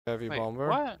Heavy Wait, bomber.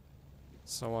 what?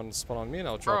 Someone spawn on me and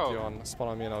I'll drop Bro. you on. Spawn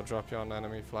on me and I'll drop you on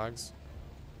enemy flags.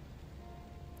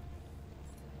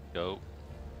 Go.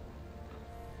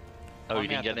 Oh, Want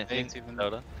you me didn't at get the anything, base even-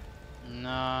 Zelda?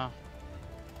 No.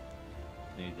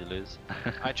 You need to lose.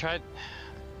 I tried.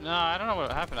 No, I don't know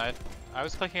what happened. I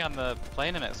was clicking on the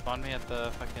plane and it spawned me at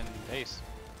the fucking base.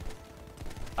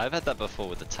 I've had that before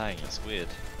with the Tang, it's weird.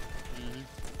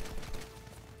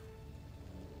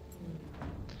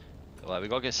 Right, we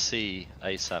gotta get C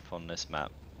ASAP on this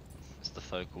map. It's the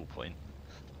focal point.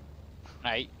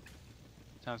 Right.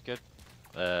 Sounds good.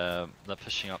 They're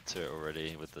pushing up to it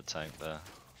already with the tank there.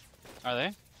 Are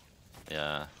they?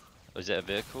 Yeah. Is it a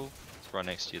vehicle? It's right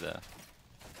next to you there.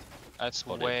 That's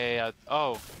Spotted. way out.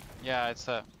 Oh, yeah, it's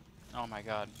a. Oh my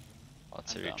god.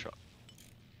 Artillery dumb. truck.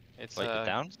 It's Wait, you're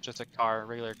down? just a car,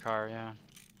 regular car, yeah.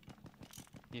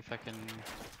 He fucking.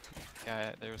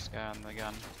 Guy, there was a guy on the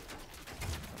gun.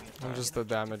 I'm just the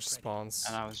damage spawns.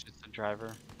 And I was just the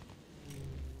driver.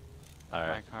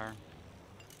 Alright. My car.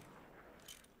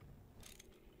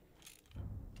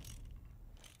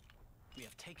 We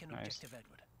have taken Nice. objective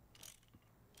Edward.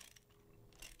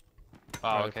 Oh,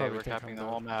 Alright, okay, probably we're think capping I'm the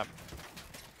whole map.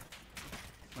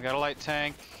 We got a light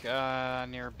tank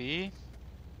near B.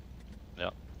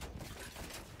 Yep.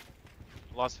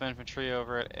 Lots of infantry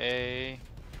over at A.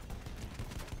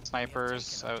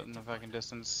 Snipers out in the fucking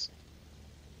distance.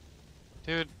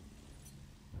 Dude.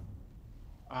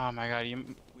 Oh my god,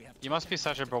 you must be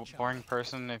such a boring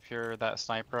person if you're that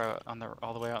sniper out on the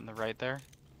all the way out on the right there.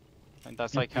 And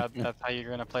that's like how that's how you're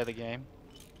gonna play the game.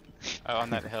 Out on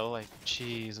that hill, like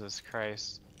Jesus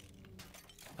Christ.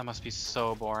 That must be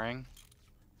so boring.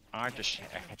 I just hit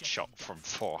a headshot from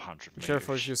 400 Be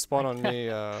careful if you spawn on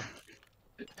me. I'm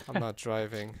not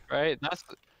driving. Right?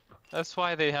 That's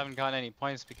why they haven't gotten any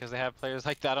points, because they have players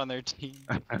like that on their team.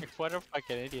 Like, what a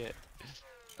fucking idiot.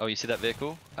 Oh, you see that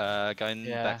vehicle? Going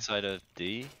Yeah. backside of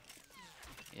D?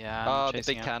 Yeah. Oh, I'm the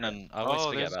chasing big after it. cannon. I always Oh,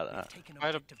 forget there's about that. Taken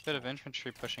quite a objective bit of George.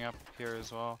 infantry pushing up here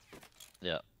as well.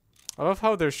 Yeah. I love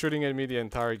how they're shooting at me the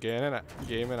entire game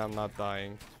and I'm not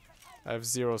dying. I have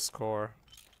 0 score.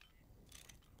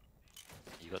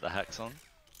 You got the hacks on?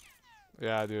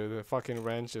 Yeah, dude, the fucking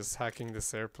wrench is hacking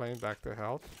this airplane back to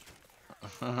health.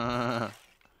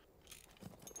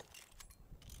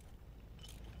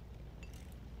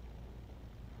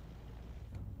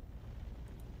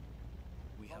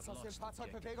 We have lost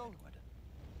objective Edward.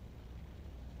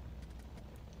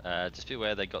 Just be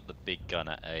aware they got the big gun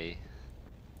at A.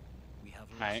 We have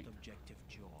lost Right. objective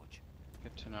George.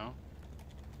 Good to know.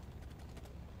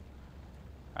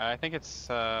 I think it's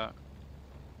no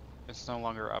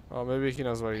longer up. Oh, maybe he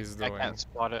knows what he's I doing. can't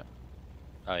spot it.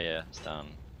 Oh yeah, it's down.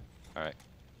 Alright.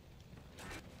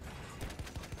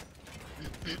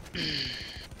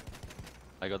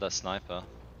 I got that sniper.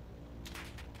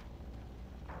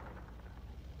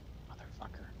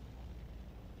 Motherfucker.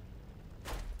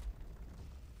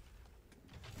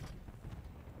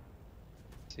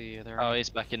 See, are there Oh, any he's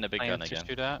back in the big planes gun to again.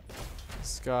 shoot at?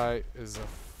 This guy is a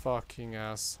fucking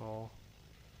asshole.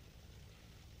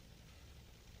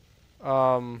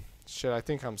 Shit, I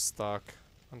think I'm stuck.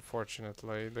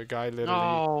 Unfortunately, the guy literally.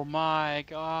 Oh my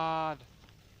god.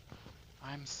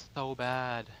 I'm so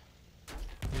bad.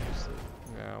 Seriously.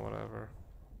 Yeah, whatever.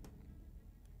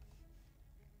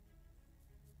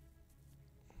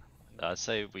 I'd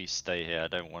say we stay here. I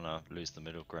don't want to lose the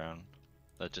middle ground.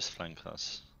 They'll just flank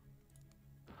us.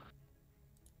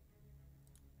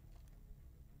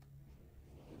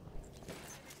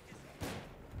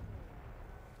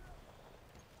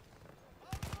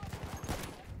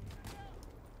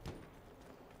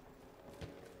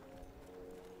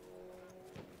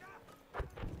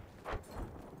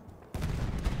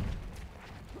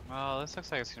 Well, this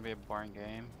looks like it's gonna be a boring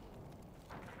game.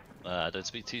 Don't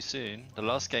speak too soon. The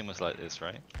last game was like this,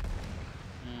 right?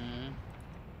 Hmm.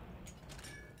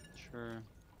 Sure.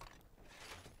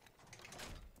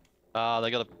 Ah,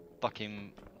 they got a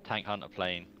fucking tank hunter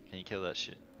plane. Can you kill that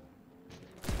shit?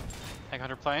 Tank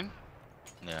hunter plane?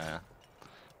 Yeah.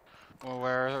 Well,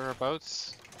 where are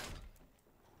boats?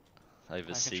 I Over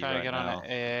can C try to right get now. on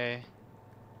an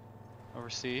AA. Over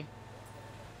C.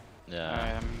 Yeah.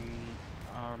 Alright,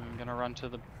 I'm gonna run to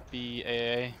the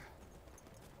BAA.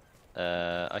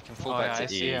 I can fall Oh, back yeah, I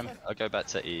to see E. him. I'll go back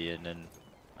to E and then.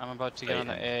 I'm about to get on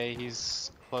the Wait. A.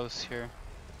 He's close here.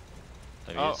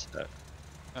 Oh, Oh.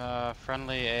 yes.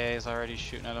 Friendly AA is already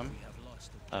shooting at him. We have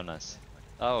lost Oh, objective nice.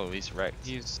 Edward. Oh, he's wrecked.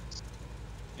 He's,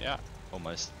 yeah,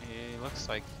 Almost. he looks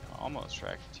like almost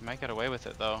wrecked. He might get away with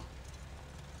it though.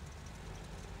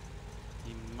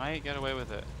 He might get away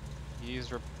with it. He's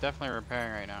definitely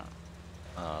repairing right now.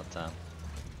 Oh, damn.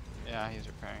 Yeah, he's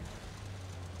repairing.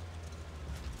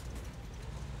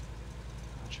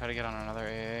 I'll try to get on another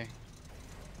AA.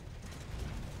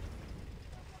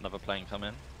 Another plane come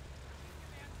in.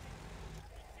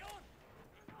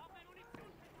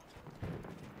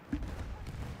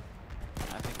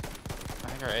 I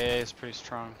think our AA is pretty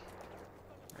strong.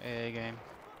 Our AA game,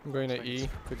 I'm going to Swings. E.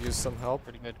 Could use some help.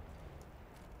 pretty good.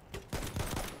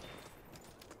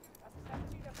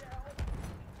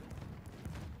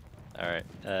 Alright,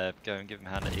 go and give him a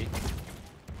hand at E.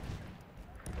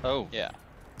 Oh, Yeah.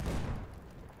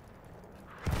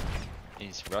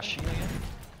 he's rushing again?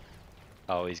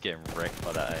 Oh, he's getting wrecked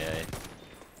by that AA.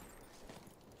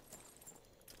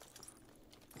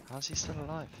 How's he still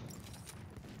alive?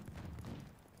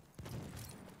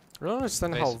 I don't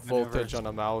understand how Basic voltage maneuvers. on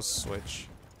a mouse switch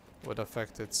would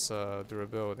affect its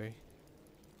durability.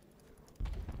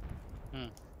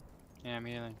 Yeah,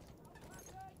 immediately.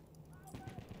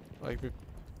 Like,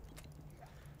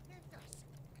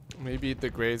 maybe it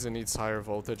degrades and needs higher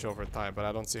voltage over time, but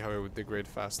I don't see how it would degrade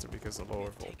faster because of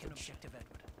lower voltage.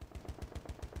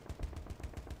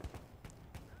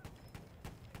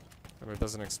 And it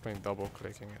doesn't explain double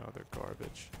clicking and other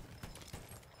garbage.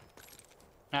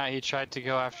 Ah, he tried to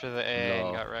go after the AA and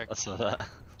No, got wrecked. I saw that. Did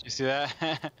you see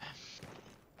that?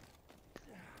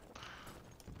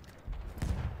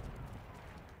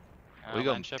 We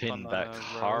got pinned back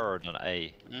hard on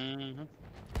A. Mm-hmm.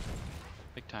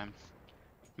 Big time.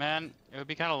 Man, it would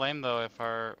be kind of lame though if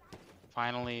our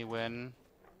finally win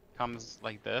comes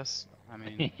like this. I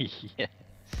mean, Yeah.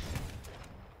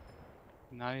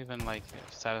 not even like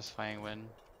a satisfying win.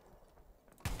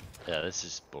 Yeah, this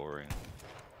is boring.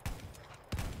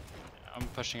 I'm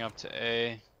pushing up to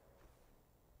A.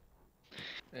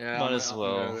 Yeah, Might I'm as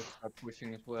well. gonna start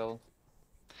pushing as well.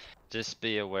 Just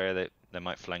be aware that they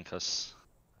might flank us.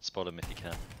 Spot them if you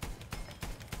can.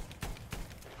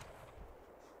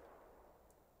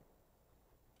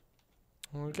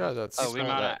 Oh my god, that's... Oh, we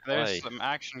got that There's way. some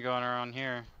action going around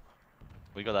here.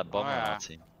 We got that bomb on yeah. our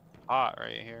team. Hot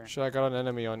right here. Shit, I got an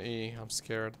enemy on E. I'm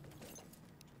scared.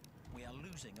 We are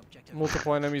losing objective.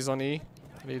 Multiple enemies on E.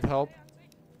 Need help.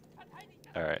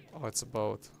 Alright, Oh, it's a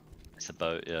boat. it's a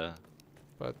boat, yeah.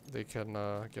 But they can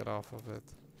get off of it.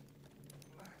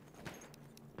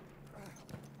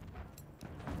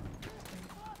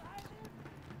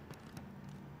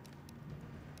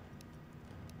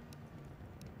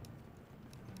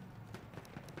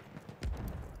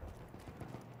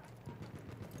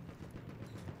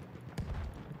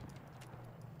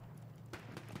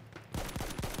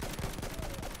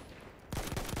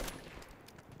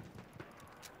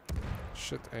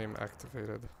 Shit, aim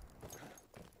activated.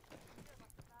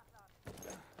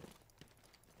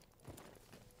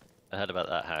 I heard about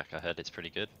that hack. I heard it's pretty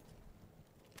good.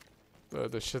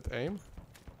 The shit aim?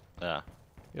 Yeah.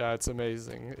 Yeah, it's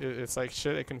amazing. It's like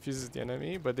shit, it confuses the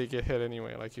enemy, but they get hit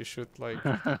anyway. Like you shoot like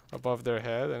above their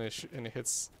head and it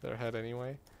hits their head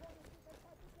anyway.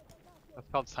 That's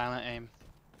called silent aim.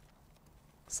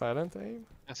 Silent aim?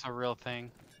 It's a real thing.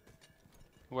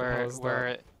 hell Where is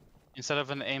it, instead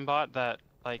of an aimbot that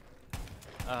like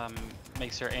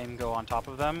makes your aim go on top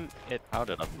of them, it How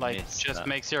did I like miss just that?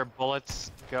 makes your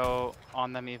bullets go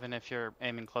on them even if you're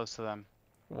aiming close to them.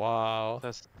 Wow.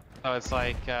 So it's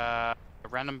like a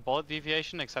random bullet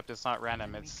deviation, except it's not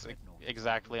random. It's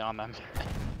exactly on them.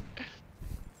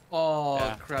 Oh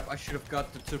Yeah. crap! I should have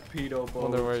got the torpedo boat.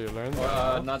 Wonder where you learned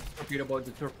that. Not the torpedo boat,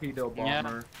 the torpedo Yeah.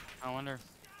 bomber. I wonder.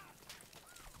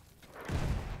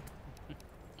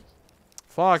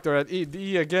 Fuck, they're at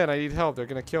E again. I need help. They're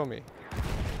gonna kill me.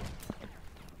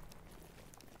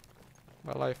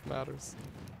 My life matters.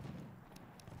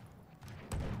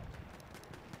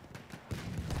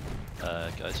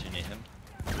 Guys, you need him.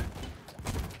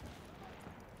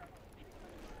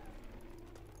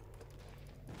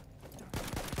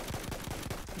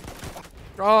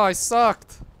 Oh, I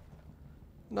sucked.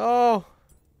 No.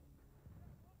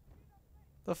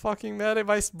 The fucking man,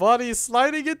 my body is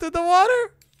sliding into the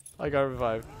water. I got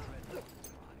revived.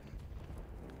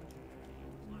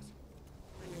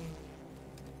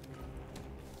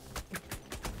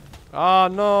 Oh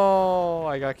no,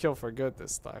 I got killed for good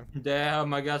this time.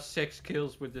 Damn, I got 6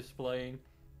 kills with this plane.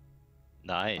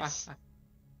 Nice.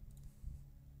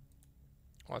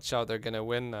 Watch out, they're gonna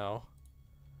win now.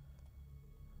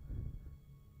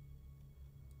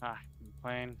 Ah,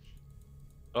 plane.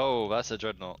 Oh, that's a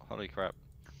dreadnought. Holy crap.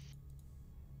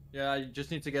 Yeah, you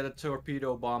just need to get a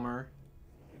torpedo bomber.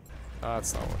 Ah,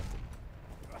 it's not worth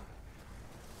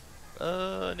it.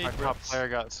 I need Our top bricks. player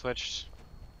got switched.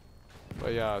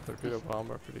 But yeah, torpedo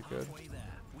bomber pretty good. Halfway there.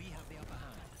 We have the upper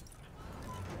hand.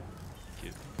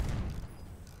 Cute.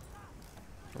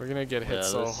 We're gonna get hit Yeah,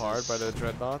 so this hard by is- the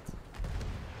dreadnought.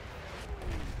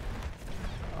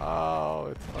 Oh,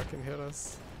 it fucking hit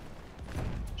us.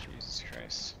 Jesus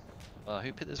Christ.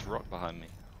 Who put this rock behind me?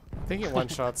 I think it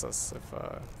one-shots us if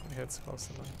it hits close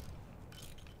enough.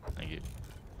 Thank you.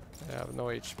 I have no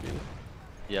HP.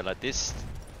 Yeah, like this,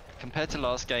 compared to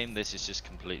last game, this is just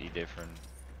completely different.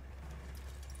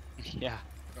 Yeah.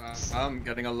 I'm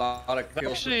getting a lot of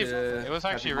kills. Actually, with the it was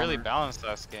heavy actually really bomber. balanced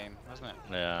last game, wasn't it?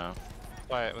 Yeah. That's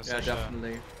why it was Yeah, such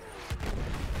definitely.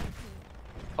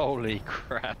 Holy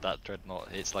crap, that dreadnought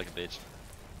hits like a bitch.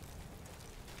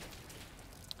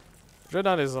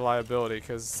 Dreadnought is a liability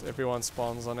because everyone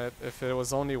spawns on it. If it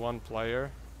was only one player,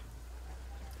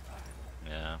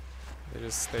 Yeah. they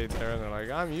just stayed there and they're like,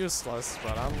 I'm useless,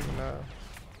 but I'm gonna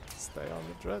stay on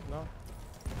the dreadnought.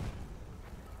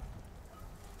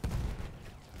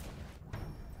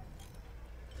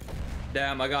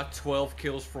 Damn, I got 12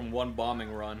 kills from one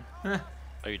bombing run.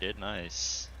 Oh, you did?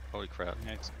 Nice. Holy crap. a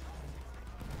nice.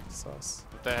 Sus.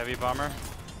 With the heavy bomber.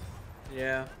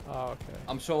 Yeah. Oh, okay.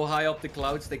 I'm so high up the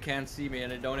clouds they can't see me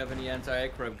and I don't have any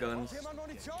anti-aircraft guns.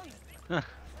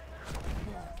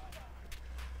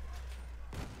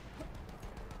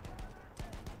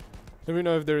 Let me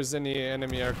know if there's any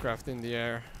enemy aircraft in the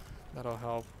air. That'll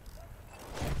help.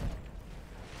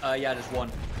 Yeah, there's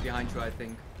one behind you, I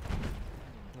think.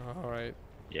 Alright.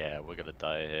 Yeah, we're gonna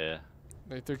die here.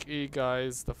 They took E,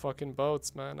 guys. The fucking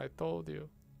boats, man. I told you.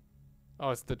 Oh,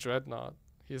 it's the dreadnought.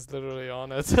 He's literally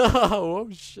on it. Oh,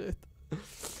 shit.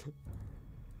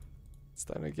 It's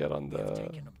time to get on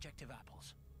the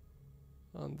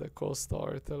coastal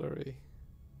artillery.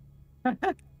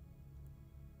 We're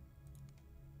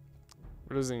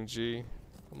losing G.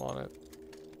 I'm on it.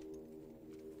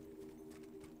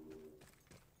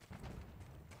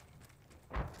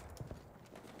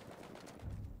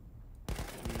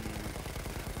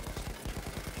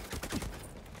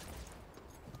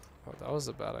 Oh, that was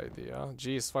a bad idea.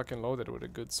 G is fucking loaded with a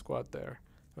good squad there.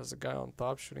 There's a guy on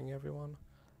top shooting everyone.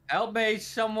 Help me,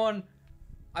 someone!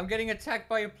 I'm getting attacked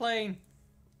by a plane.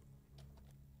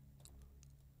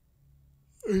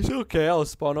 It's okay, I'll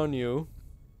spawn on you.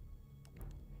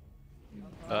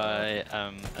 I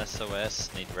SOS,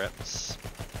 need reps.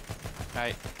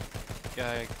 Alright.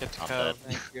 Get to I'm code. dead.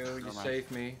 Thank you, you Never mind.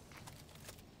 saved me.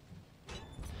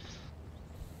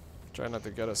 Try not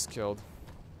to get us killed.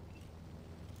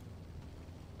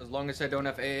 As long as I don't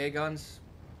have AA guns.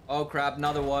 Oh crap,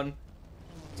 another one.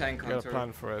 Tank You gotta hunter.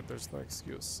 plan for it, there's no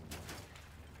excuse.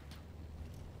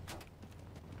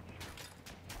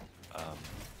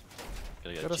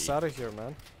 Gotta Get go us G. out of here,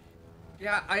 man.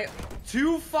 Yeah,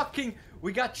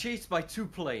 we got chased by 2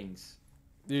 planes.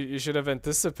 You should have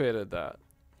anticipated that.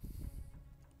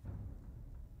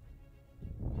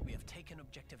 We have taken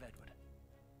objective Edward.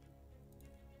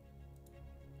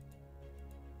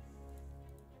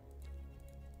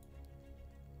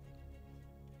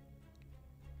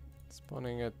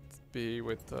 Spawning at B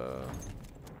with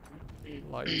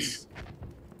lights.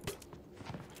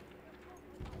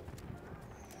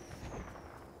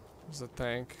 There's a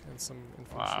tank and some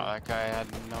infantry. Wow, that guy had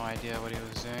no idea what he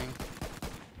was doing.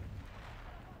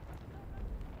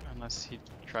 Unless he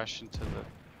crashed into the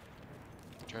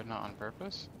dreadnought on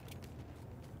purpose.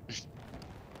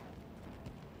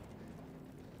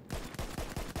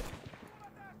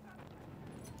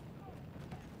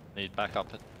 Need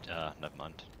backup at. Never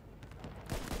mind.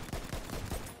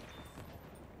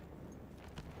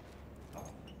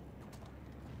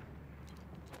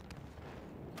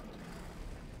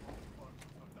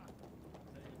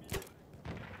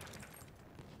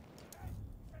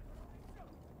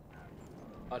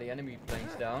 Oh, the enemy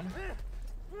plane's down.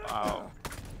 Wow.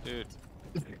 Dude.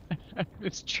 I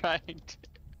was trying to.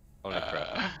 Holy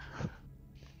crap.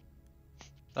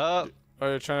 Oh,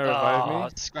 you're trying to revive me?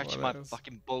 Scratching What my else?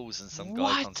 fucking balls and some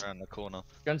guy comes around the corner.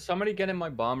 Can somebody get in my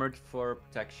bomber for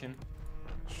protection?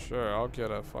 Sure, I'll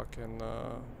get a fucking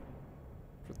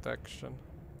protection.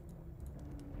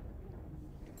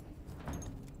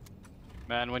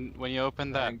 Man, when you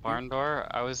opened that Thank you. barn door,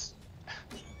 I was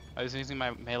using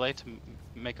my melee to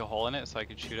make a hole in it so I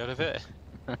could shoot out of it.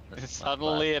 And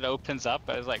suddenly it opens up.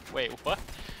 I was like, wait, what?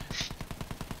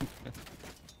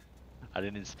 I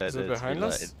didn't expect Is it there to be behind like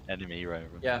us? an enemy right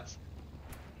around Yeah. us.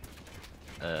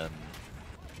 I'm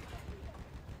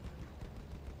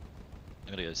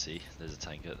gonna go see. There's a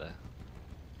tank out there.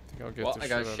 I think I'll get Well, to I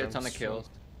got a shoot at shit him ton of soon. kills.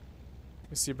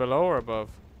 Is he below or above?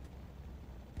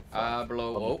 Below. On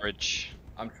the Oh, bridge.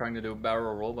 I'm trying to do a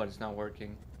barrel roll, but it's not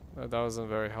working. That wasn't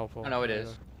very helpful. I know it either.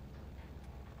 is.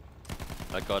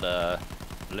 I got a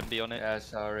Limby on it. Yeah,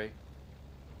 sorry.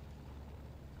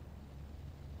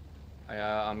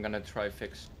 I'm gonna try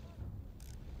fix.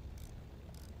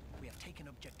 We have taken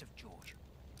objective George.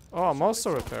 Oh, I'm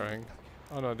also repairing.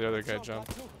 Oh no, the other guy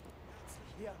jumped.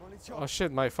 Oh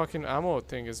shit, my fucking ammo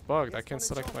thing is bugged. I can't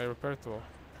select my repair tool.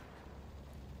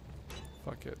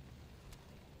 Fuck it.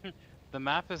 The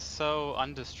map is so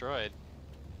undestroyed.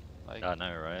 Like, I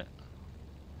know, right?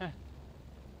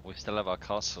 We still have our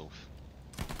castle.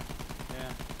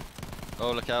 yeah.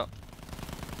 Oh, look out.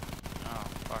 Oh,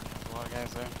 fuck. There's a lot of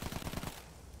guys there.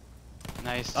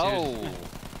 Nice, dude. Oh!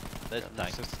 There's Got an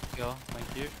thanks. assist skill.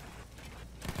 Thank you.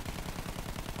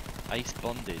 Ace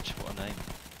Bondage, what a name.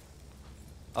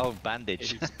 Oh,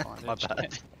 Bandage. Ace My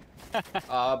Bondage.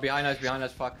 bad. Behind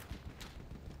us, fuck.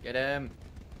 Get him.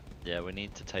 Yeah, we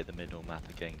need to take the middle map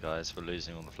again, guys. We're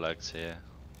losing all the flags here.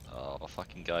 Oh, a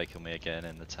fucking guy killed me again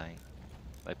in the tank.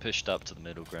 They pushed up to the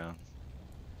middle ground.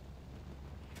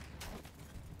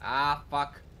 Ah,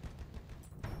 fuck.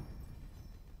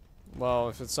 Well,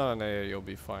 if it's not an AA, you'll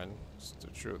be fine. It's the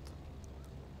truth.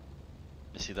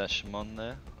 You see that Shimon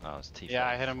there? Oh, it's T5. Yeah,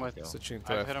 I hit him with. Kill. Switching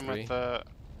to I've hit him with F3.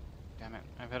 Damn it!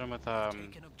 I've hit him with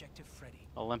Taken objective Freddy.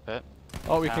 a limpet.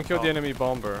 Oh, we can half kill the health. enemy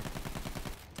bomber.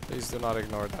 Please do not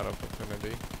ignore that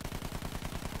opportunity.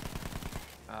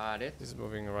 Got it. He's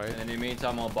moving right. And in the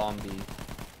meantime, I'll bomb B.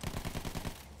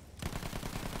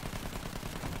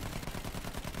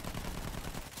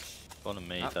 On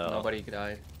me, Ah, though. nobody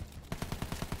died.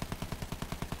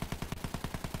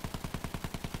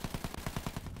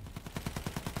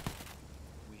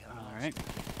 We have All lost right.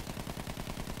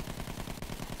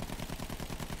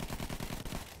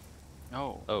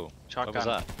 Oh, Oh, shotgun. what was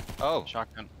that? Oh,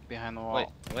 Shotgun behind the wall. wait,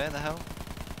 where the hell?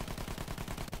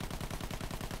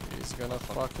 He's gonna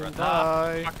Fuck, fucking run.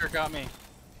 die. Fucker got me.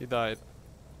 He died.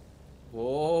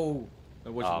 Whoa.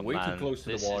 That was Oh, way man, too close to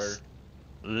this the water. is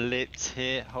lit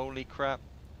here, holy crap.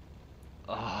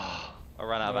 Oh, I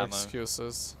ran out No of ammo.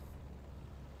 excuses.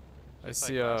 I It's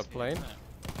see like a last game, plane. isn't it?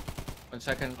 1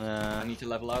 second. I need to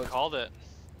level out. Called it.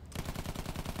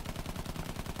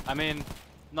 I mean,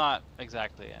 not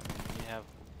exactly. I mean, we have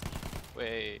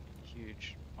way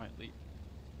huge point lead.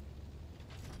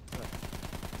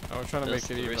 Oh, we're trying to That's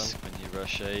make it the even. risk when you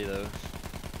rush A, though.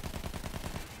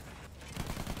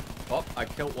 Oh, I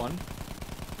killed one.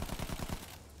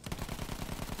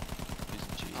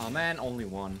 Losing G. Oh man, only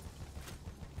one.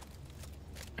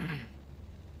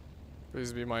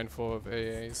 Please be mindful of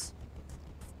AAs.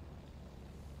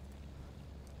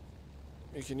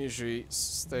 You can usually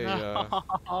stay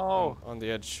Oh, on the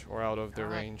edge or out of their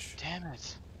God range. damn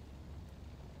it.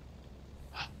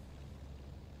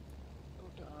 So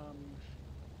dumb.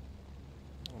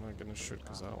 I'm not gonna shoot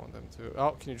because I don't want them to.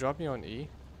 Oh, can you drop me on E?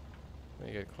 When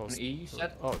you get close. On E, you to-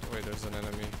 said? Oh, wait, there's an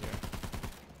enemy here.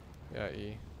 Yeah,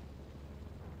 E.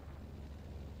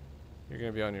 You're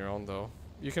gonna be on your own though.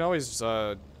 You can always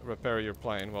repair your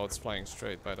plane while it's flying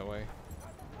straight, by the way.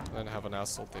 And then have an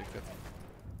asshole take it.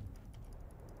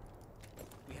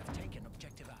 We have taken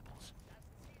objective apples.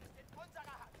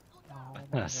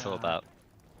 I saw that.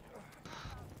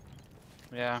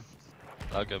 Yeah,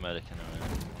 I'll go medic in a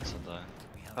minute. So die.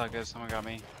 We have oh good, lost someone got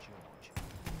me. George.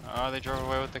 Oh, they drove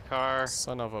away with the car.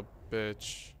 Son of a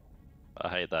bitch. I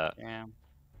hate that. Damn.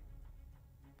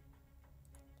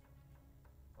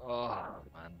 Oh,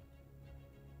 man.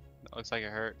 That looks like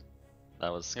it hurt. That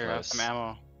was Here, have close. some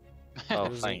ammo. Oh,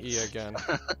 Losing E thanks. again.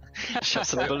 Shot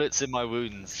some bullets in my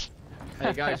wounds.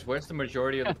 Hey guys, where's the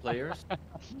majority of the players?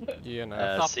 E and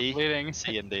F. Stop C, bleeding.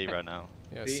 C and D right now.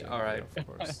 Yes, B? Alright. of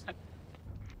course.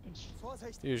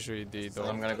 Usually D though.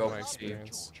 I'm gonna in go my for C.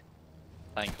 experience.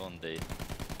 Tank on D.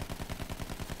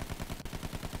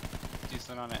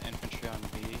 Decent on an infantry on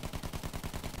B.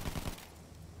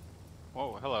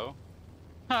 Whoa, hello.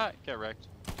 Ha! Get wrecked.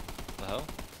 What the hell?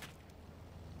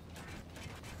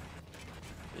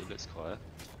 He looks quiet.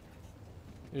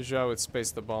 Usually I would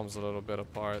space the bombs a little bit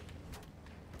apart.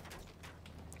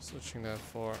 Switching that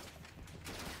for.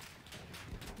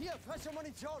 Yeah, it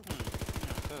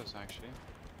does actually.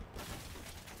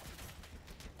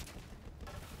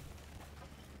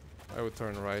 I would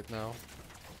turn right now.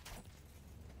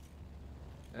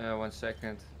 1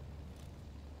 second.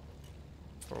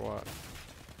 For what?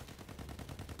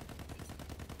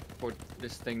 For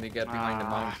this thing to get behind the Ah.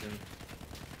 mountain.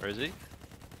 Where is he?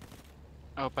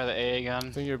 Oh, by the AA I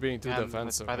gun. think you're being too And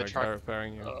defensive by the by truck.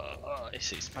 repairing you. He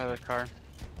sees me. By the car.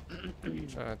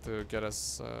 Trying to get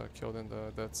us killed in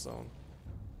the dead zone.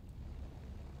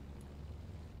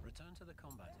 Return to the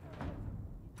combat.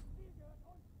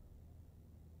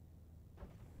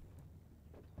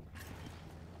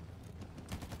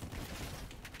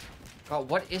 God,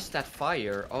 what is that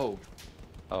fire? Oh.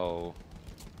 Oh.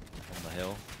 On the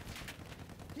hill.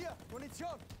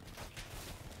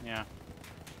 Yeah.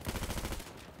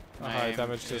 I Aim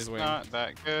damaged his is wing. not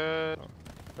that good. Oh,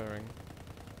 bearing.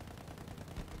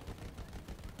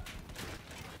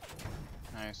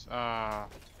 Nice. Ah.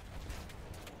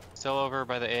 Still over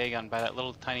by the A gun, by that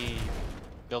little tiny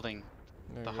building.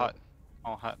 There The you go. hut.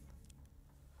 Oh, hut.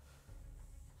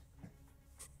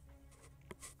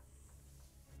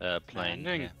 Plane. I'm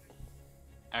doing Yeah.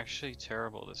 actually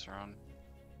terrible this round.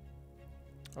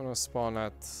 I'm gonna spawn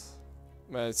at.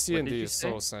 Man, C What and did D you is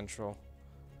so say? central.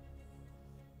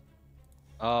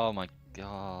 Oh my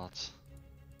god.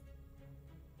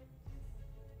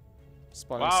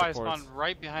 Spawning Wow, I support. spawned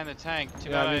right behind the tank. Too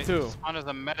Yeah, bad me I too. spawned as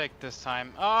a medic this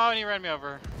time. Oh, and he ran me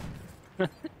over.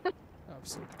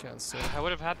 Absolute cancel. I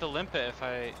would have had to limp it if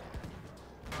I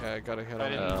Yeah, I gotta hit I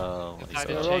on him. didn't- Oh, if he's I He's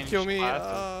didn't gonna change roll kill me.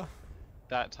 classes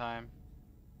that time.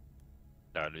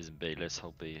 no, losing B. Let's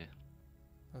hold B.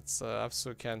 That's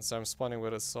absolute cancer. I'm spawning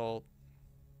with assault.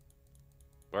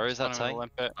 Where is that Spawning with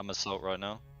tank? a limpet. I'm assault right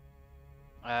now.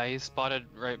 He's spotted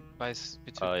right by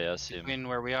between, Oh yeah, I see him. between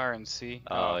where we are and C.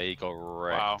 Oh, he got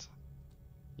wrecked. Wow.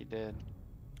 He did.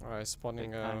 Alright,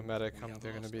 spawning Big time. medic.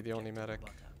 They're gonna be the only medic.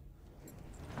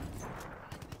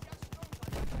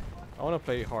 I wanna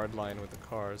play hardline with the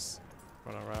cars.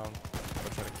 Run around. I'll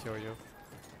try to kill you.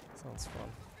 Sounds fun.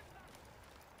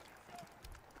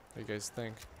 What do you guys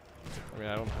think? I mean,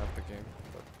 I don't have the game,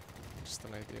 but just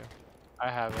an idea.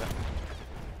 I have it.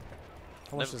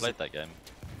 How much Never is played it? that game.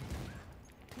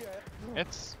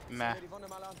 It's meh.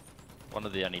 One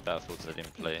of the only battlefields I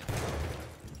didn't play.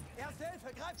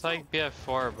 It's like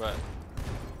BF4, but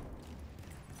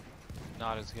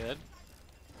not as good.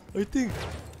 I think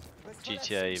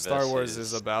GTA Star Wars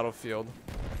versus- is a battlefield.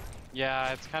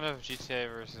 Yeah, it's kind of GTA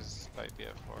versus like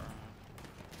BF4.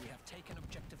 We have taken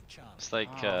objective Charlie. It's like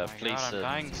Oh my police God, I'm and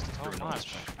dying so criminals,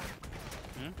 much.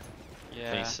 man.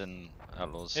 Yeah. Police and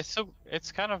outlaws.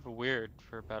 It's kind of weird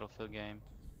for a Battlefield game.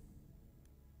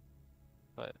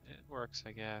 But it works,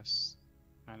 I guess.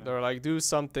 Kind They're of. like, do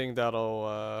something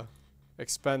that'll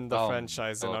expand the Oh,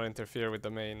 franchise and God. not interfere with the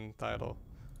main title.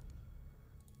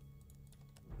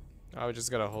 I would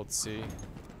just gotta hold C.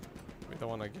 We don't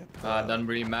wanna get. It doesn't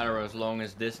really matter as long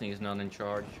as Disney is not in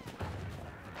charge.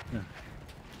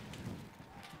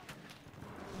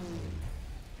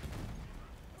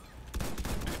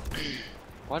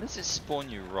 Why does it spawn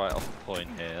you right off the point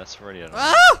here? That's really annoying.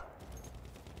 Ah!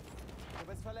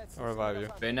 I'll revive you.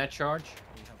 Bayonet charge?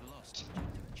 We have lost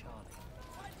objective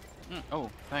Charlie. Oh,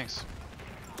 thanks.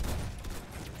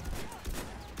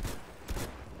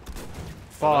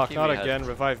 Well, Fuck, lucky not we had again.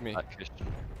 Revive me. that Christian.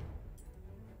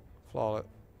 Flaw it.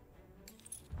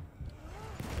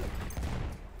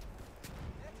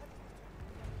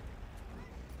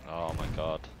 Oh my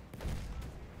god.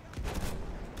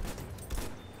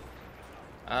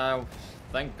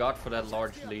 Thank God for that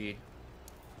large lead.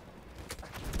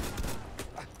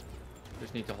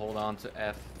 Just need to hold on to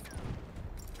F.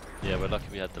 Yeah, we're lucky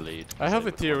we had the lead. I have a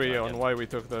So we theory won on that why we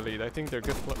took the lead. I think their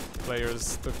good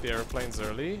players took the airplanes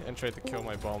early and tried to kill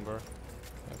my bomber.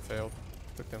 I failed.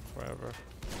 Took them forever.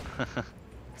 game.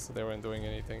 So they weren't doing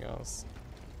anything else.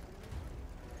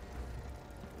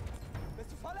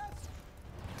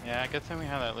 Yeah, good thing we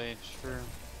had that lead. Sure.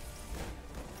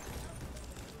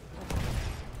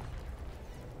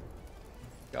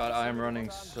 God, I'm running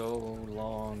so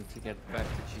long to get back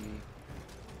to G.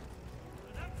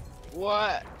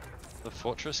 What? The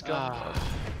fortress gun? Ah.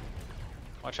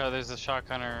 Watch out! There's a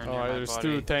shotgunner near Oh, my there's body.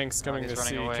 two tanks coming he's to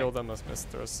running see. away. Kill them as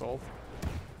Mr. Assault.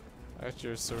 I got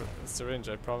your syringe.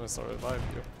 I promise I'll revive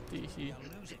you. Hee We hee.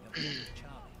 are losing objective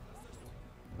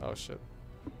Charlie. Oh shit.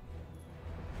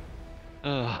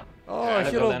 Ugh. Oh, Yeah, I I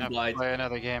hit got him. them. Blight. Play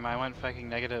another game. I went fucking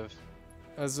negative.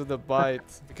 As with the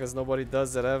bite, because nobody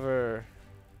does it ever.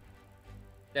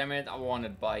 Damn it, I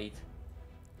wanted bite.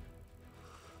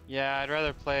 Yeah, I'd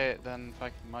rather play it than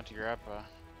fucking Monte Grappa.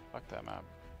 Fuck that map.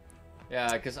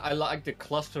 Yeah, because I like the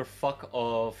clusterfuck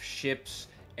of ships,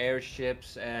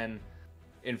 airships, and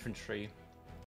infantry.